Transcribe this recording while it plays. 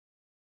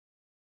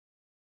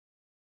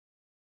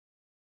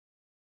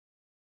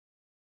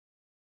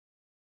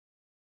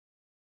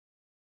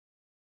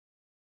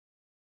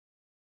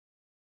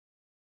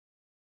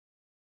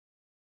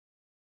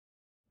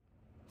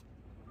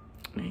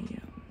And yeah,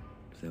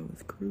 so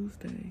it's cruise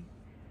day.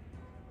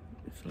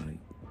 It's like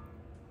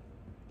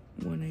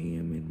 1 a.m.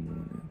 in the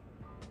morning,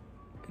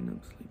 and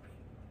I'm sleepy.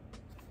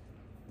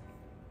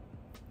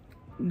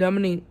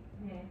 Dominique,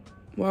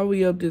 why are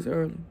we up this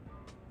early?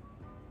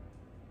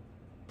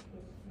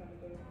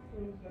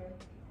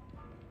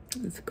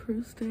 It's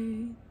cruise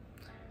day,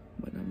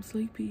 but I'm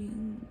sleepy.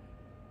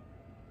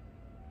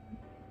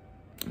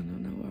 I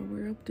don't know why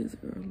we're up this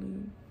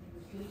early.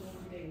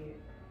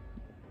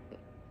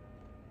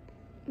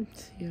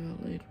 See y'all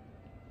later.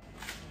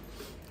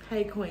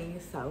 Hey Queen,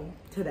 so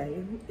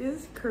today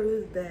is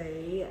cruise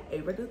day,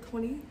 April the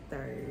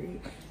 23rd,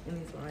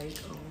 and it's like,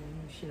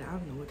 shit, I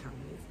don't know what time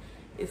it is.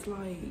 It's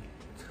like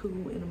 2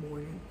 in the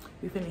morning.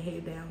 We finna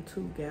head down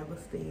to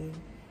Galveston.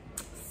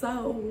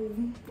 So,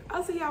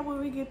 I'll see y'all when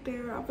we get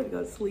there. I'm finna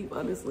go to sleep,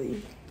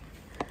 honestly.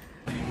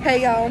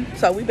 Hey y'all,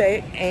 so we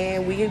back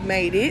and we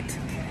made it.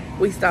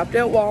 We stopped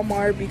at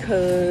Walmart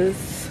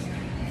because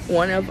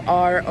one of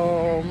our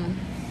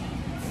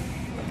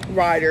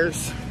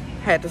riders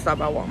had to stop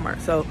by Walmart.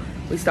 So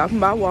we stopping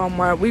by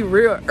Walmart. We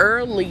real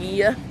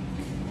early.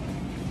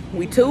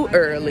 We too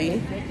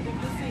early.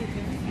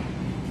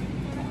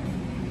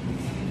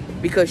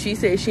 Because she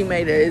said she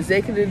made an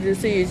executive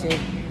decision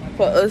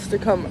for us to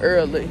come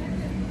early.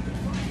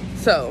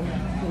 So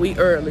we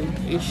early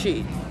as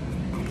shit.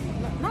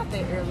 Not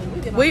that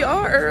early. We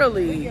are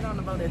early. We get on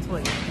the boat at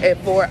 12.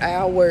 At 4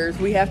 hours.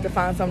 We have to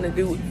find something to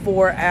do with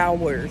 4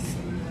 hours.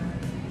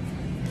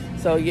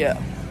 So yeah.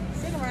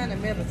 Sit around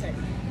and meditate.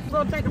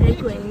 Go take a Hey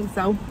picture. Queen,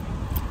 so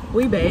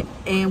we back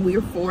and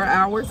we're 4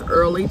 hours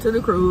early to the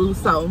cruise.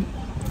 So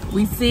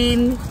we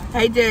sitting,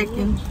 hey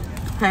Jackie,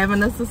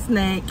 having us a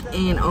snack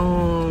and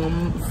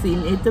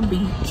sitting at the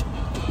beach.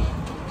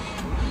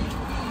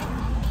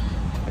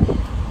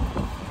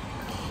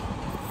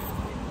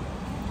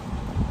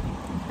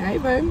 Hey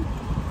baby.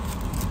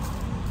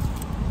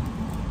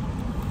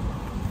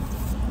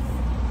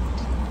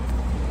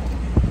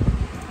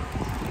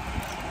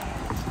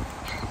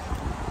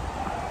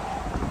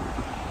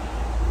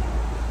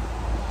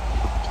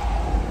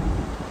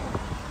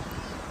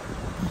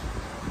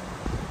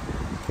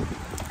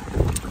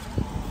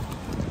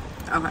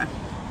 Okay.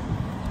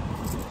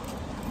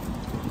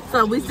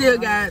 So we still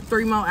got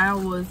 3 more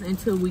hours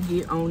until we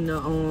get on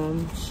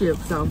the ship.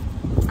 So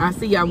I'll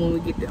see y'all when we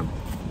get there.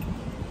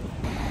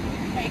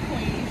 Hey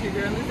Queens, your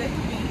girl is at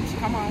the beach.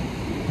 Come on.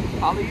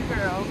 All of you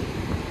girls.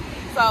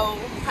 So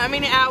how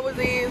many hours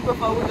is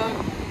before we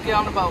go get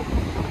on the boat?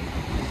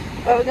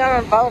 Well, we're going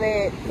on the boat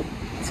at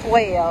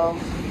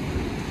 12.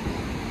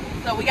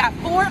 So we got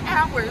 4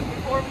 hours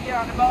before we get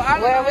on the boat. I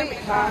don't know how many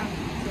times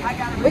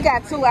We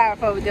got 2 hours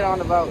before we get on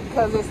the boat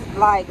because it's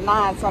like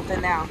 9 something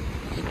now.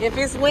 If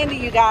it's windy,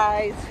 you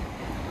guys,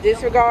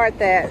 disregard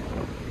that.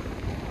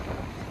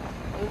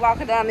 We're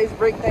walking down this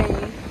brick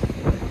thing.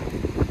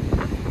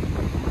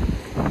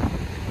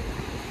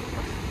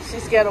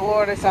 She's scared of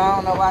water, so I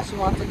don't know why she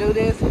wants to do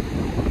this.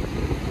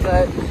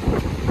 But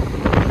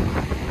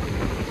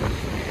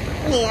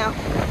yeah,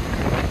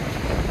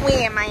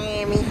 we in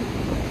Miami.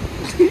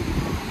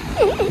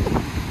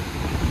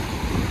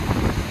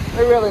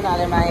 We're really not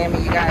in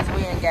Miami, you guys.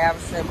 We're in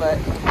Galveston, but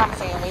I'm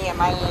saying we in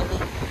Miami.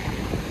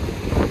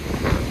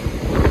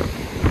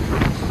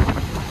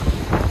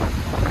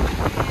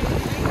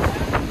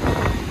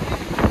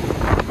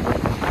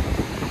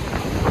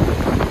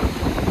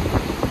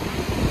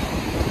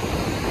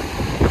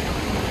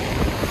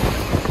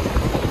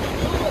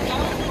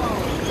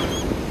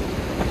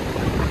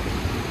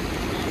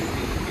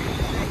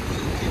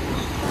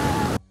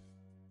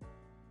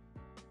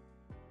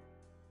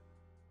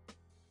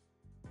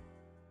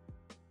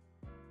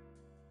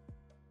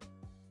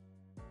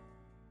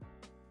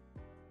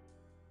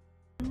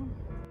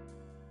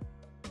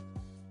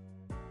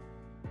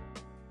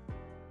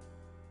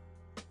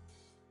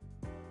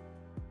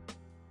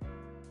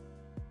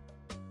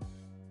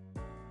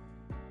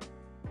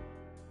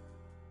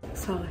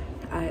 So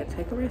I had to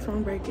take a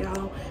restroom break,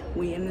 y'all.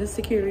 We in the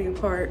security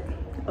part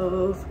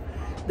of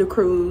the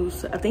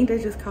cruise. I think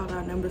they just called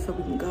our number so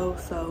we can go.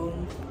 So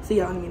see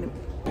y'all in a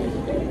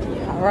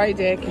minute. All right,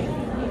 Jackie,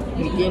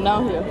 you getting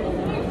on here?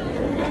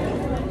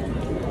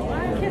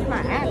 Why I catch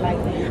my eye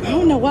like that? I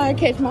don't know why I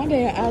catch my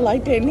damn eye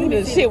like that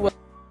neither. Shit was.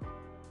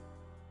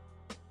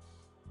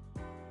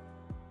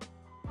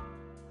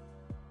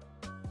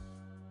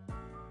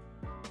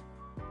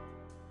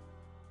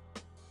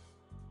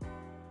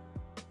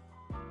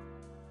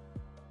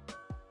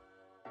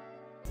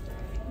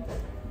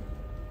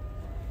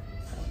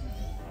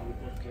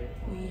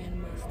 We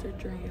in Mustard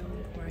Drill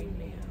right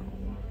now,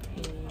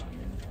 and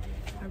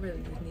I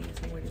really just need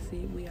somewhere to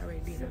sit. We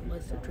already did our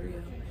Mustard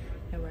Drill,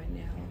 and right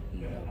now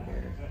he's over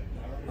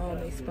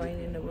there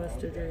explaining the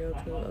Mustard Drill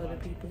to other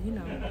people, you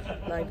know,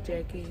 life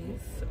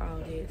jackets, all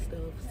that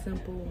stuff.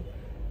 Simple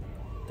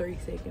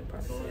 3-second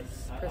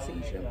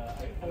procedure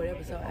or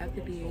whatever. So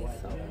after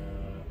this,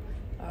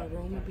 our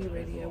room will be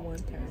ready at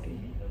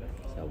 1:30.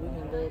 So we're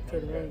gonna go up to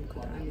the room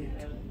because I need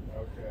to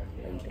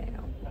lay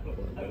down for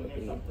a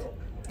little bit.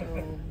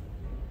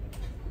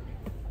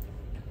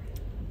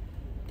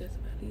 that's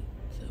about it.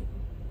 So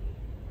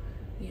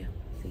yeah,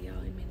 see y'all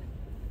in a minute.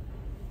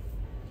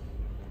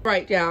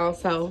 Right, y'all,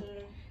 so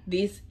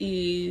this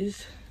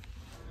is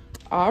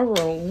our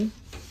room.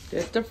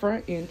 That's the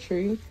front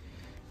entry.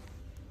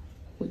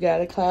 We got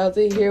a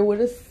closet here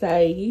with a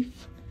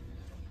safe.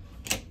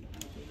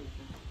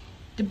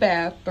 The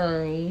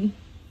bathroom.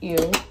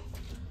 Ew.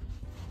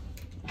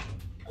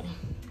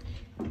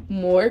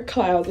 More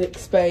closet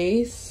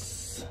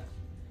space.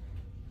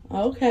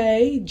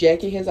 Okay,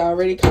 Jackie has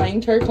already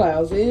cleaned her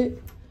closet.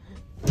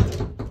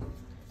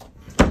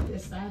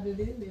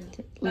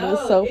 Little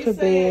sofa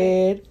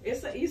bed.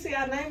 You see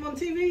our name on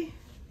TV?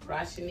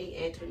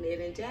 Rashini, Antoinette,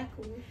 and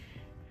Jacqueline.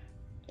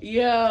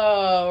 Yo,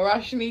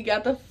 Rashini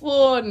got the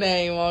full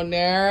name on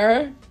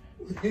there.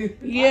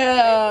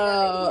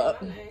 Yeah.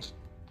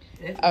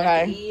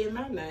 Okay. E in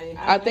my name.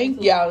 I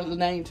think y'all's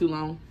name too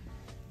long.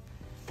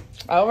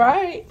 All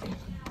right.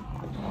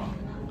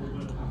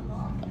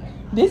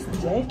 This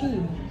is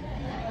Jackie.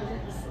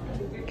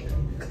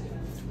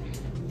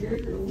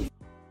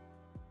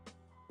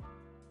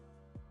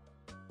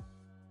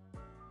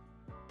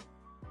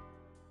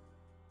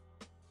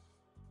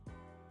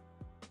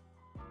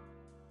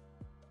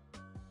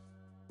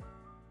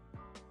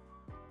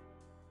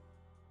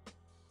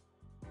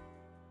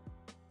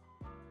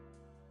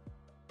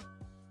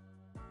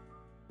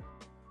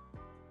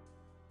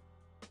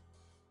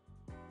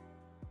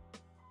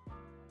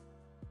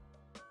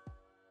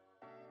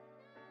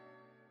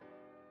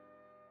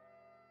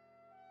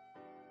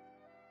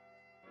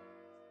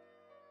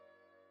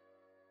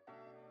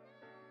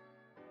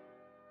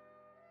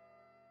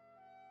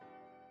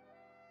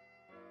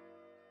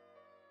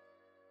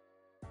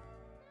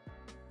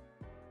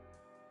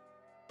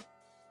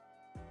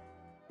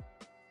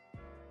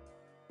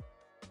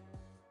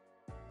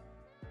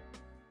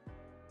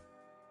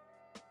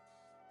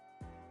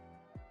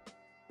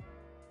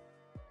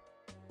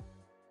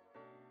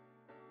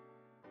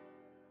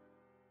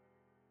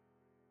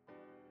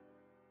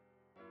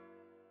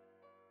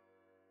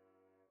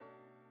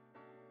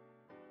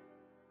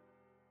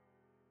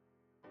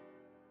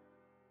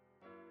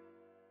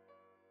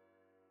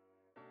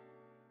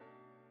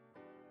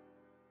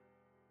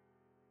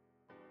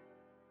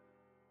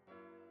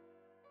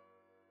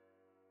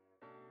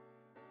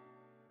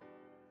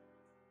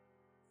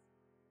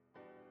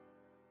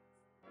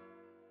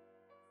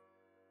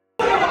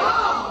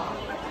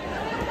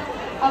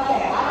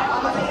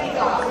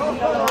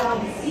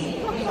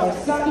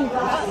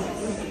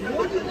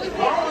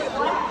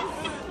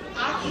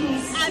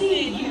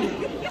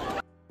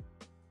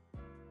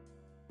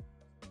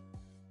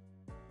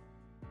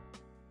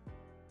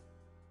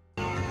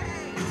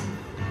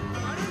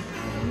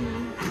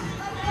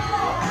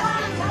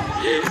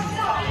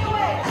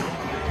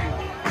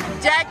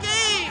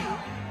 Jackie!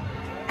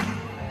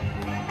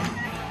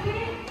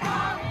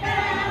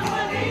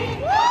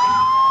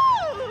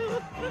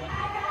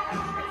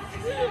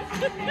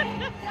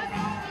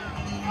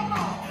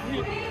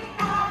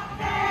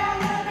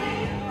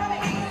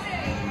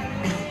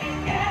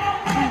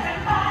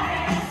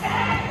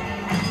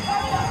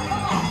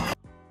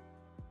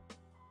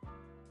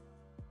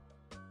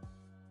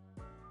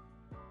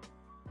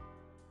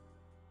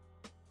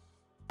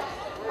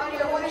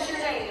 What is your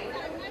name?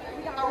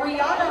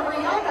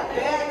 Rihanna,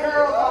 bad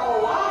girl,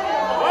 go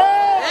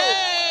wild.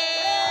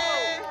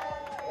 Hey!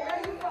 Where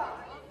are you from?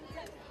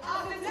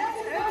 I'm in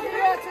Texas.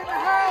 In the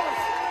house.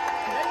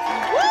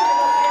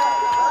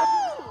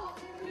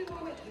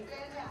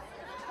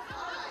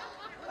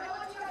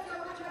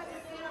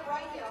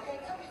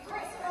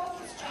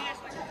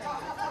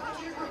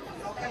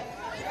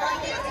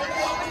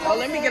 Oh,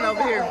 let me get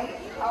over here.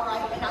 All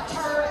right, now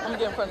turn. I'm gonna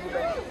get in front of you,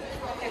 baby.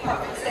 Okay,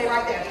 perfect. Stay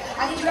right there.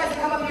 I need you guys to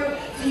come up here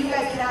so you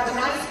guys can have a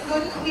nice,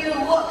 good, clear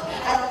look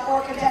at our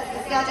 4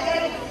 contestants. Now,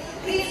 today,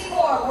 these 4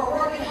 were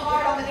working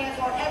hard on the dance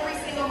floor every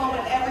single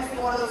moment of every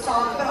single one of those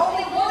songs, but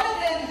only one of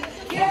them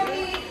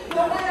guaranteed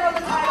the winner of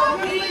the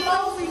title, the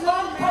most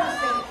loved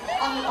person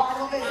on the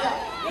Carnival VISTA.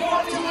 You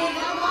have to win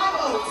not my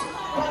vote,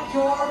 but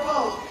your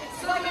vote.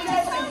 So, my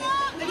contestants,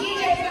 the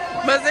DJ's going to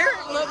play. Missouri,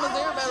 look,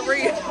 Missouri better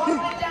read.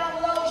 Comment down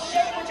below,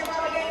 shake what you're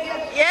about to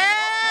get. Yay!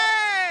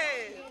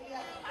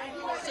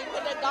 She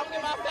put that dog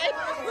in my face.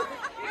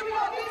 Here we go,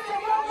 Mr.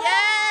 Roman.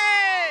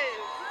 Yay!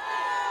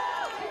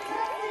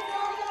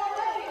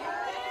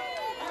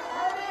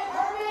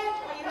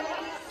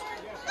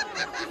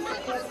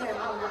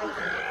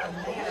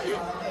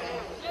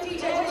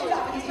 DJ, what you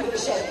got for these people to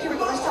shake? Here we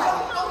go, let's try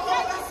it.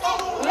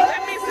 Let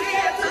me see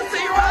it to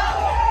zero.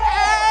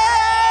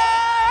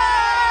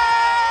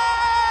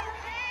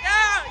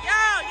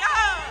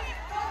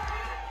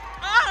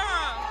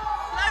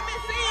 Let me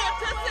see it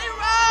to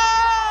zero.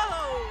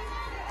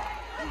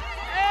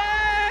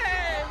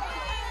 Hey!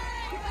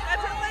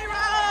 That's a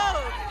zero.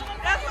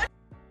 That's what.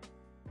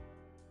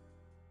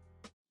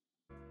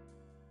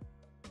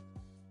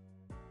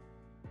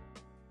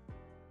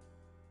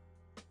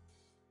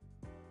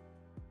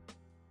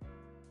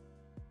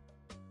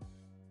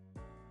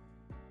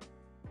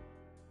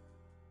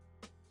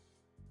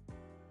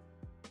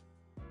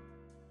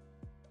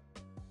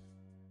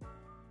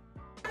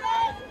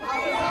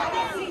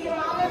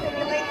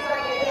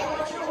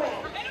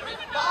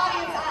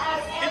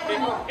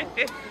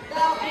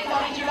 Now, please,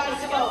 I need you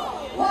guys to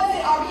vote. Was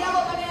it our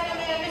yellow banana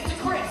man, Mr.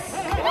 Chris?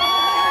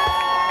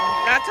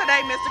 Not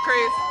today, Mr.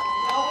 Chris.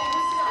 No, it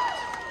was not.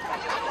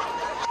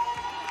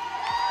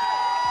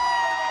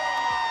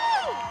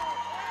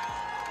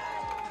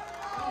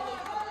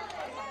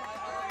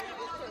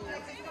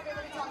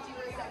 Let me talk to you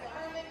for a second.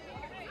 Herman,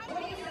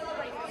 what are you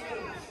celebrating, Mr.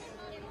 Chris?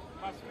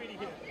 My sweetie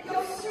here.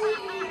 Your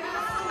sweetie.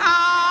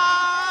 Aww.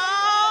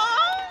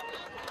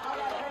 All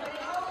right, Herman,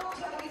 how long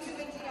have you two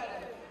been together?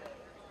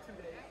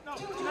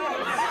 2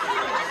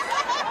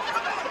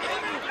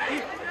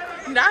 days.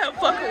 Not him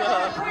fucking with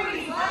her.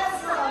 Freeze,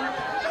 last month.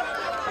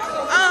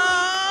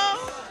 Oh.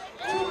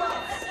 2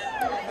 months.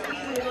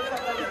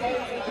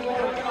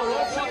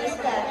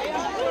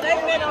 They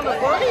met on the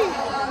breeze.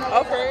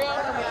 Oh, for real?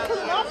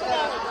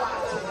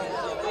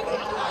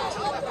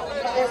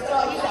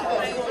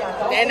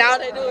 And now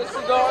they do is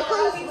to go on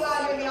cruise. People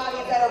out here in the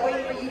audience that are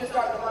waiting for you to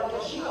start the fun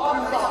because you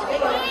are soft. They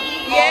are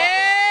Yeah.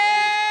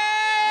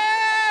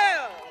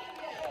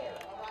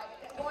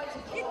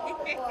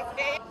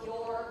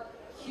 your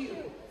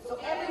cue. So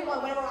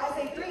everyone, whenever I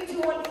say 3,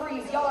 2, 1,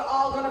 freeze, y'all are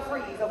all gonna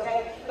freeze,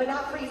 okay? But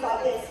not freeze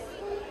like this.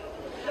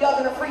 Y'all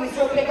gonna freeze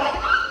real big like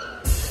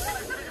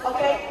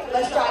okay?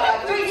 Let's try it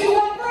out. 3, 2,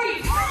 1,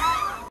 freeze!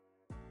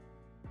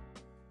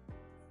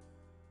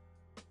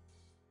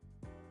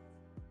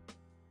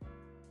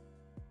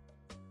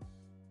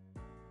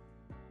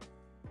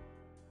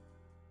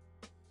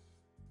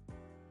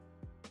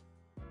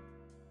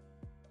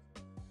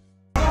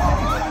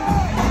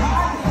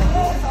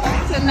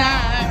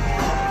 Tonight.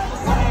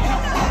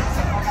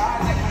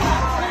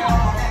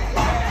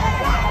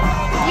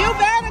 You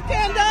better,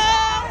 Kendall.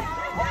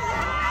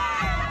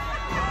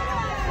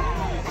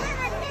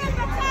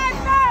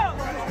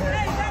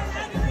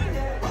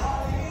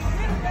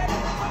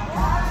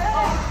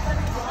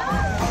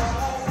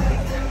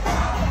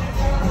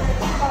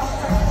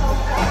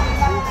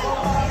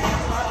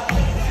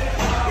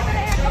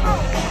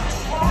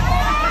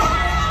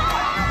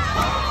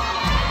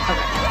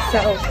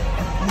 So,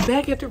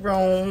 back at the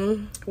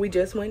room, we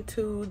just went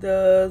to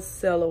the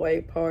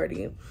sail-away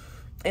party,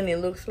 and it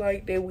looks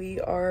like that we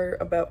are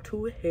about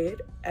to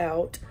head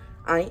out.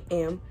 I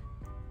am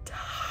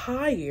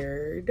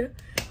tired.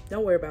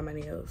 Don't worry about my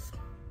nails.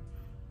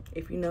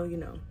 If you know, you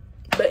know.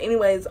 But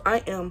anyways, I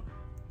am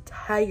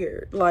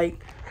tired.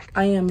 Like,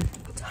 I am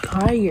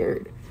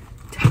tired.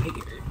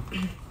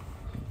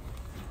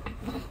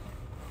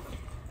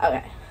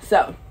 Okay,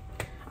 so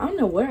I don't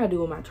know where I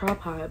do with my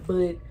tripod,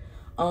 but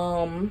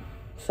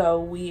so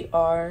we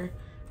are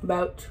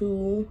about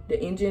to, the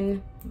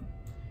engine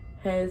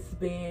has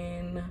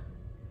been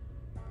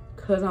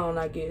cut on,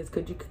 I guess,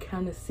 because you could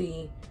kind of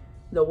see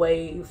the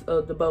waves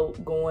of the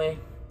boat going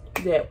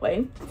that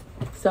way.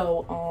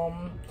 So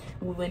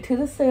we went to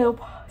the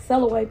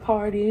sail-away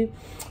party,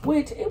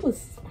 which it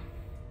was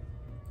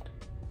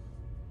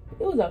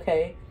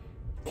okay.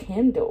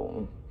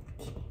 Kendall,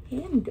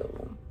 you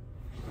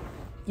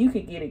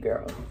could get it,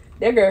 girl.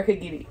 That girl could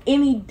get it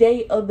any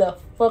day of the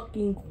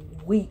fucking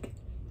week.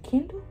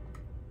 Kendall?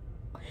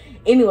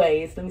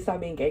 Anyways, let me stop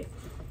being gay.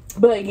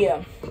 But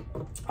yeah,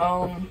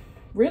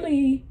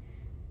 really,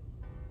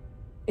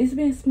 it's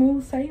been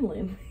smooth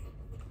sailing.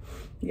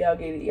 Y'all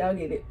get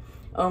it.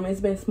 It's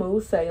been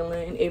smooth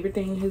sailing.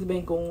 Everything has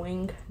been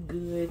going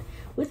good,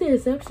 with the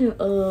exception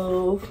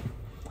of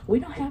we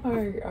don't have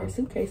our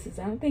suitcases.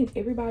 I don't think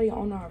everybody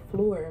on our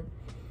floor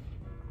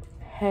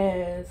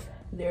has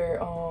their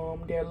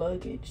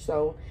luggage,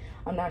 so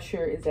I'm not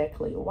sure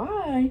exactly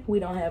why we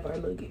don't have our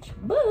luggage,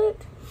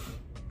 but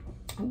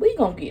we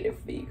gonna get it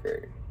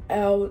figured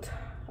out.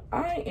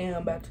 I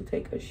am about to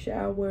take a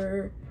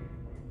shower.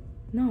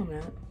 No, I'm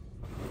not.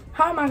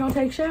 How am I gonna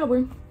take a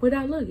shower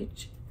without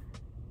luggage?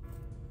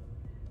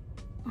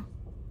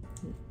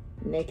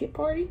 Naked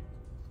party?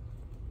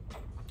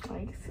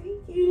 I see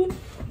you.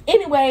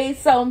 Anyway,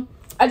 so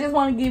I just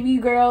want to give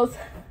you girls,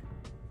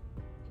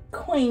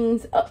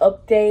 queens, an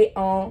update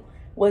on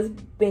what's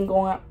been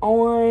going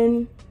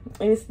on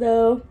and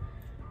stuff.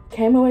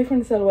 Came away from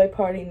the sail-away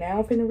party. Now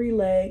I'm finna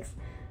relax.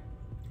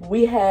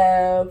 We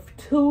have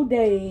 2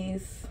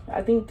 days,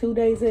 I think 2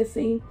 days at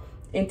sea.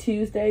 And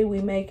Tuesday we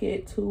make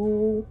it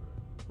to,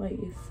 wait,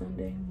 it's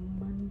Sunday,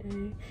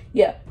 Monday.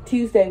 Yeah,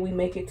 Tuesday we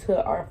make it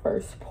to our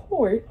first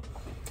port.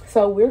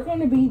 So we're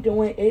gonna be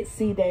doing at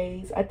sea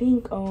days. I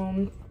think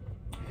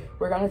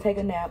we're gonna take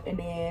a nap, and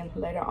then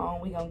later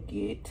on we gonna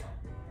get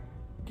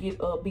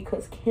up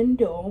because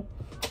Kendall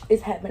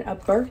is having a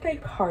birthday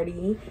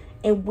party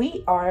and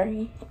we are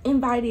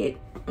invited.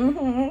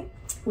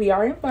 We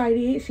are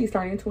invited. She's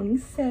turning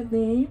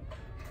 27.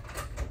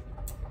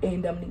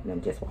 And Dominique and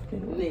them just walked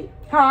in. Nick,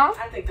 Huh?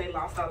 I think they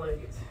lost our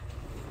luggage.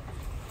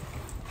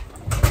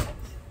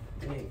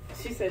 Nick.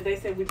 She said, they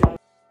said we don't.